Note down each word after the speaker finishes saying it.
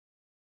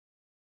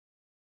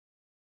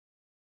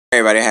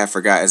Everybody, I have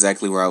forgot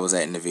exactly where I was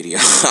at in the video.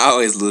 I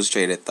always lose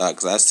train of thought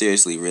because I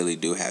seriously really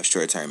do have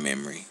short-term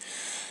memory.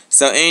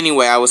 So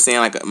anyway, I was saying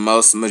like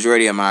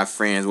majority of my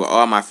friends, well,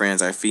 all my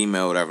friends are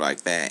female, whatever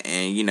like that,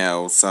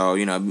 and so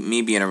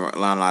me being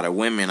around a lot of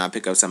women, I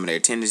pick up some of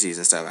their tendencies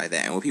and stuff like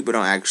that. And what people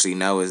don't actually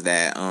know is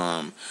that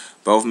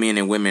both men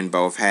and women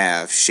both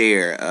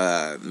share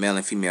male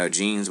and female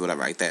genes, whatever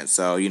like that.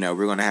 So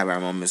we're gonna have our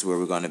moments where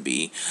we're gonna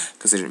be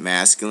considered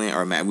masculine,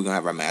 or we're gonna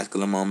have our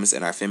masculine moments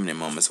and our feminine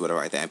moments, whatever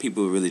like that. And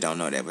people really don't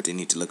know that, but they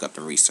need to look up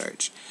and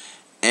research.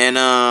 And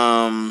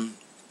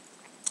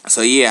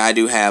so yeah, I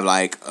do have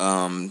like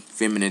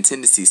feminine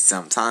tendencies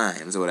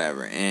sometimes or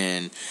whatever,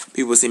 and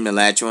people seem to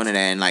latch on to that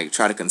and like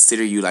try to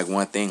consider you like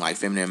one thing, like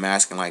feminine and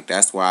masculine. Like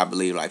that's why I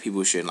believe like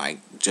people shouldn't like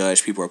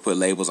judge people or put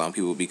labels on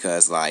people,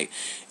 because like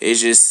it's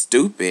just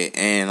stupid,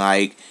 and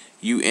like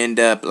you end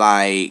up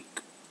like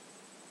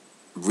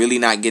really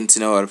not getting to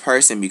know a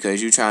person because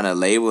you're trying to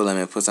label them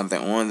and put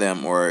something on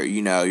them, or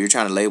you're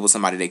trying to label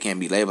somebody that can't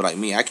be labeled. Like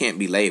me, I can't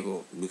be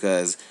labeled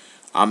because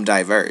I'm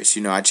diverse.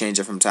 I change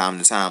it from time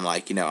to time.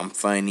 Like, I'm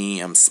funny,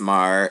 I'm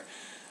smart,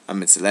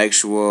 I'm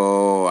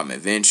intellectual, I'm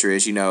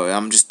adventurous.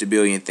 I'm just a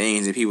billion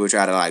things, and people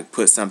try to like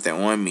put something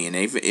on me, and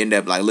they end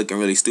up like looking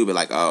really stupid,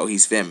 like, oh,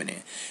 he's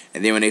feminine.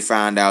 And then when they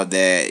find out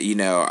that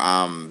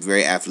I'm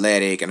very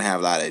athletic and I have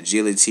a lot of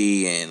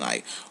agility and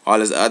like all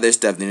this other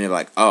stuff, then they're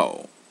like,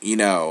 oh,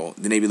 then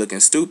they be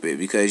looking stupid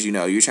because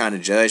you're trying to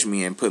judge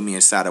me and put me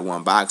inside of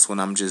one box when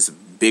I'm just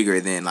bigger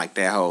than like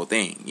that whole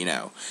thing.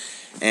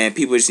 And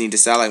people just need to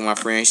stop. Like my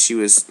friend, she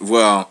was,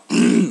 well,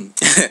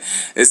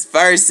 this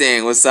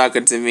person was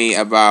talking to me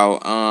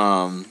about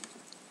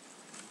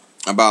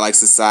like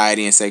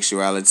society and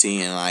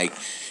sexuality, and like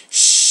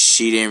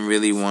she didn't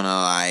really want to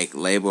like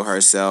label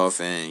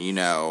herself, and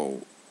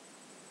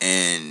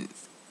and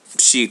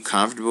she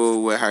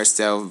comfortable with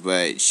herself,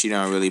 but she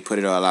don't really put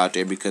it all out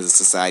there because of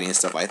society and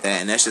stuff like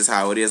that. And that's just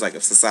how it is. Like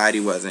if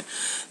society wasn't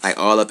like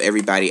all up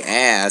everybody's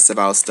ass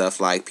about stuff,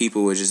 like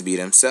people would just be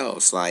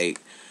themselves. Like,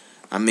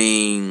 I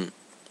mean,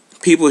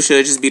 people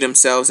should just be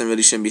themselves and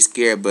really shouldn't be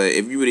scared. But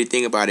if you really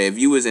think about it, if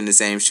you was in the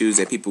same shoes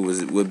that people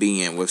would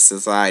be in with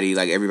society,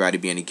 like everybody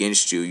being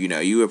against you,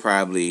 you would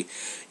probably,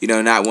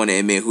 not want to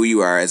admit who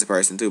you are as a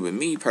person too. But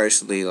me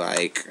personally,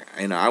 like,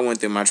 I went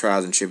through my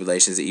trials and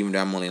tribulations. Even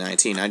though I'm only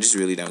 19, I just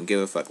really don't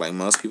give a fuck. Like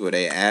most people,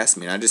 they ask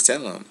me, and I just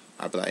tell them.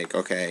 I'd be like,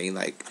 okay,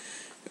 like,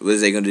 what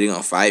is they gonna do? They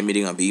gonna fight me?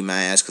 They gonna beat my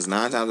ass? Because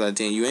 9 times out of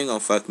 10, you ain't gonna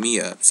fuck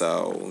me up.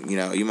 So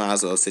you might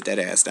as well sit that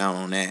ass down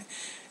on that.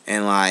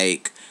 And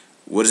like,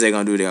 what is they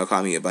gonna do? They're gonna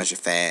call me a bunch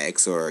of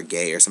fags or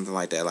gay or something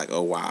like that. Like,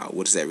 oh wow,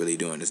 what is that really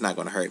doing? It's not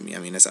gonna hurt me. I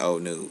mean, that's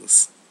old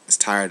news. It's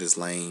tired, it's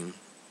lame,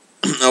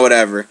 or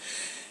whatever.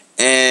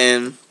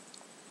 And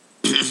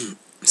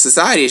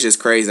society is just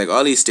crazy. Like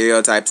all these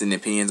stereotypes and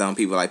opinions on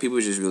people. Like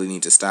people just really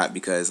need to stop,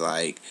 because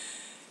like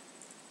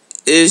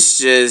it's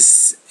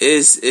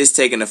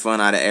taking the fun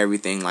out of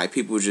everything. Like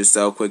people are just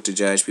so quick to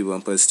judge people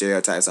and put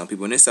stereotypes on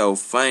people, and it's so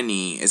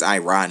funny. It's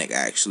ironic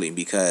actually,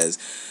 because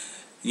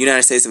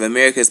United States of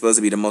America is supposed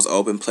to be the most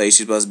open place.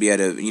 You're supposed to be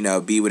able to,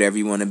 be whatever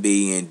you want to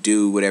be and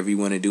do whatever you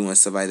want to do and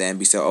stuff like that, and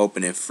be so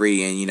open and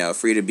free, and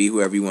free to be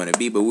whoever you want to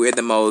be. But we're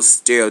the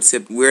most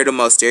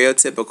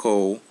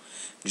stereotypical,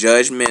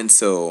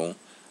 judgmental,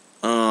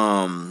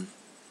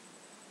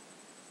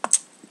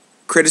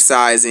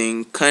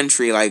 criticizing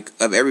country, like,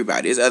 of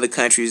everybody. There's other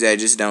countries that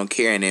just don't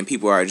care, and then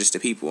people are just the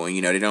people,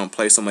 and they don't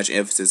place so much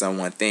emphasis on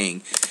one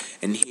thing.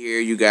 And here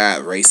you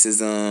got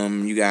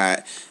racism, you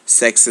got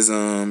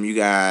sexism, you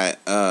got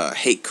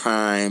hate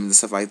crimes and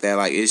stuff like that.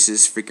 Like it's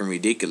just freaking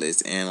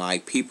ridiculous, and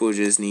like people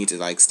just need to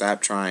like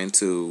stop trying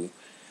to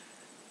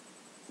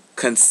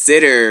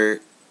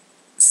consider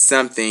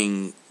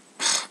something.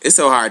 It's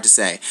so hard to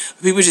say.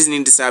 People just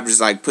need to stop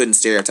just like putting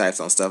stereotypes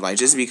on stuff. Like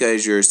just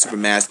because you're super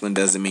masculine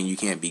doesn't mean you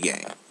can't be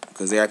gay.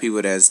 Because there are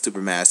people that's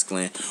super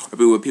masculine,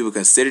 or people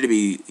consider to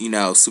be,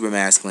 super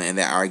masculine, and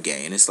that are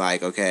gay. And it's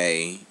like,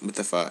 okay, what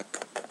the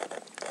fuck?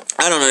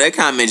 I don't know. That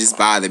comment just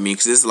bothered me,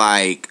 because it's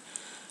like,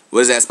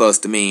 what is that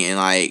supposed to mean? And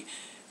like,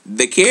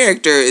 the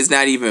character is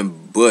not even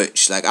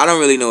butch. Like, I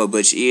don't really know what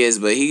butch is,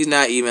 but he's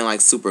not even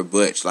like super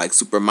butch, like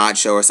super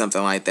macho or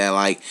something like that.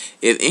 Like,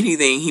 if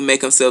anything, he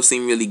make himself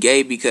seem really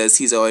gay because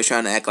he's always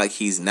trying to act like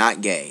he's not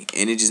gay,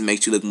 and it just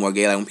makes you look more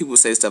gay. Like when people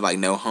say stuff like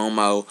no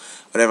homo,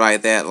 whatever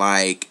like that,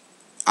 like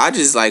I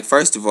just like,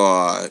 first of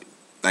all,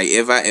 like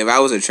if I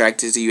was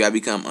attracted to you, I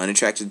become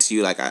unattracted to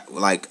you. Like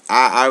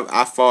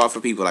I fall for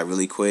people like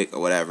really quick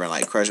or whatever, and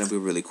like crush on people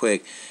really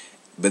quick.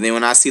 But then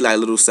when I see like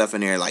little stuff in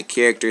their like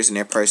characters and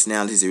their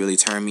personalities, it really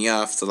turn me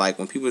off. So like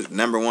when people,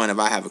 number one, if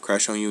I have a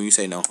crush on you and you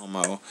say no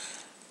homo,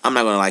 I'm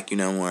not gonna like you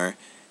no more.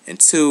 And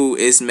two,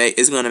 it's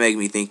gonna make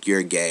me think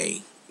you're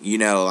gay.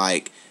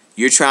 Like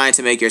you're trying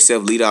to make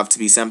yourself lead off to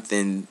be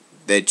something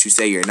that you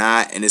say you're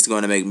not, and it's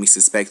gonna make me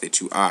suspect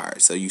that you are.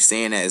 So you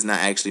saying that is not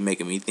actually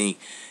making me think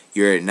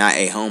you're not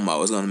a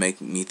homo. It's gonna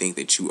make me think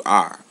that you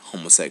are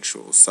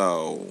homosexual.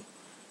 So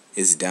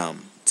it's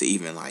dumb to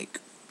even like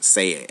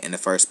say it in the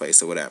first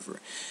place or whatever.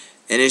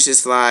 And it's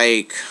just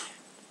like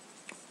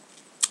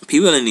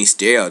people in these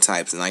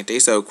stereotypes, and like they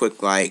so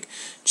quick, like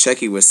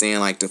Chucky was saying,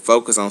 like to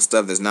focus on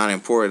stuff that's not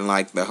important,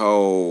 like the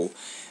whole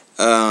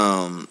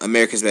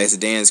America's Best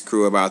Dance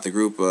Crew about the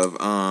group of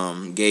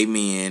gay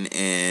men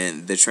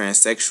and the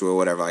transsexual,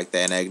 whatever like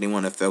that. And they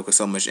want to focus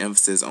so much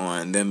emphasis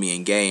on them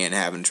being gay and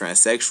having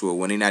transsexual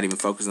when they're not even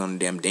focused on the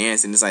damn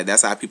dance. And it's like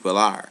that's how people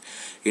are,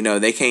 you know.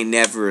 They can't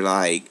never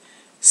like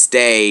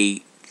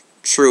stay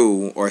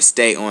true or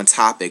stay on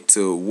topic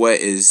to what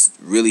is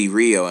really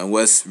real and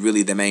what's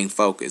really the main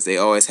focus. They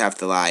always have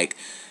to like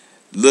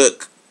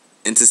look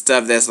into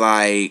stuff that's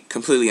like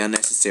completely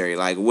unnecessary.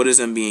 Like what does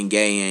them being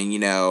gay and, you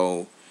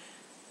know,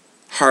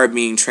 her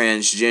being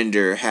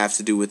transgender have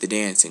to do with the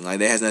dancing? Like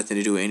that has nothing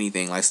to do with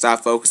anything. Like stop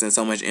focusing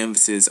so much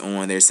emphasis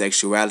on their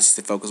sexuality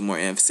to focus more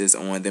emphasis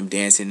on them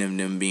dancing and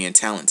them being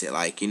talented.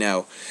 Like, you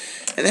know,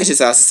 and that's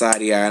just how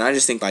society are. And I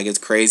just think like it's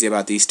crazy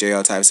about these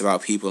stereotypes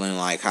about people and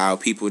like how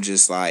people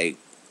just like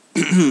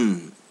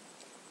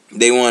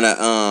they want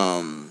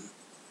to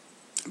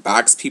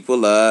box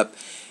people up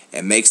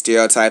and make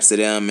stereotypes of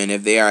them, and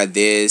if they are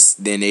this,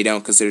 then they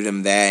don't consider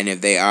them that, and if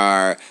they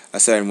are a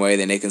certain way,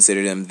 then they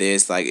consider them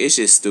this. Like, it's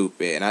just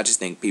stupid, and I just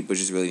think people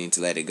just really need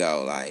to let it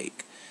go.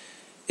 Like,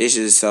 it's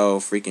just so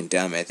freaking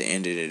dumb at the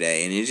end of the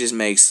day, and it just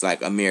makes,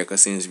 like, America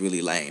seems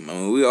really lame. I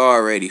mean, we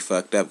already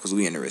fucked up because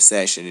we in a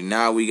recession, and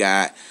now we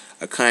got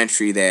a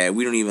country that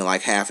we don't even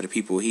like half of the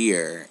people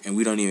here, and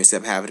we don't even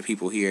accept half of the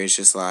people here. It's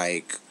just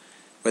like,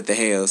 what the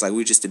hell? It's like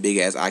we're just a big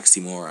ass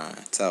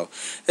oxymoron. So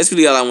that's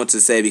really all I want to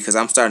say, because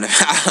I'm starting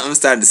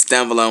to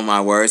stumble on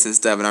my words and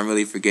stuff, and I'm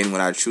really forgetting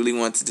what I truly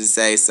wanted to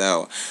say.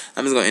 So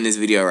I'm just gonna end this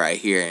video right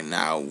here. And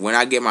now when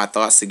I get my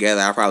thoughts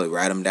together, I'll probably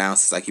write them down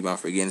since I keep on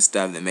forgetting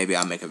stuff. Then maybe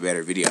I'll make a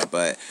better video.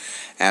 But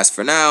as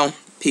for now,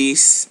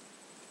 peace.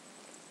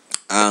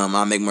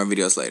 I'll make more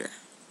videos later.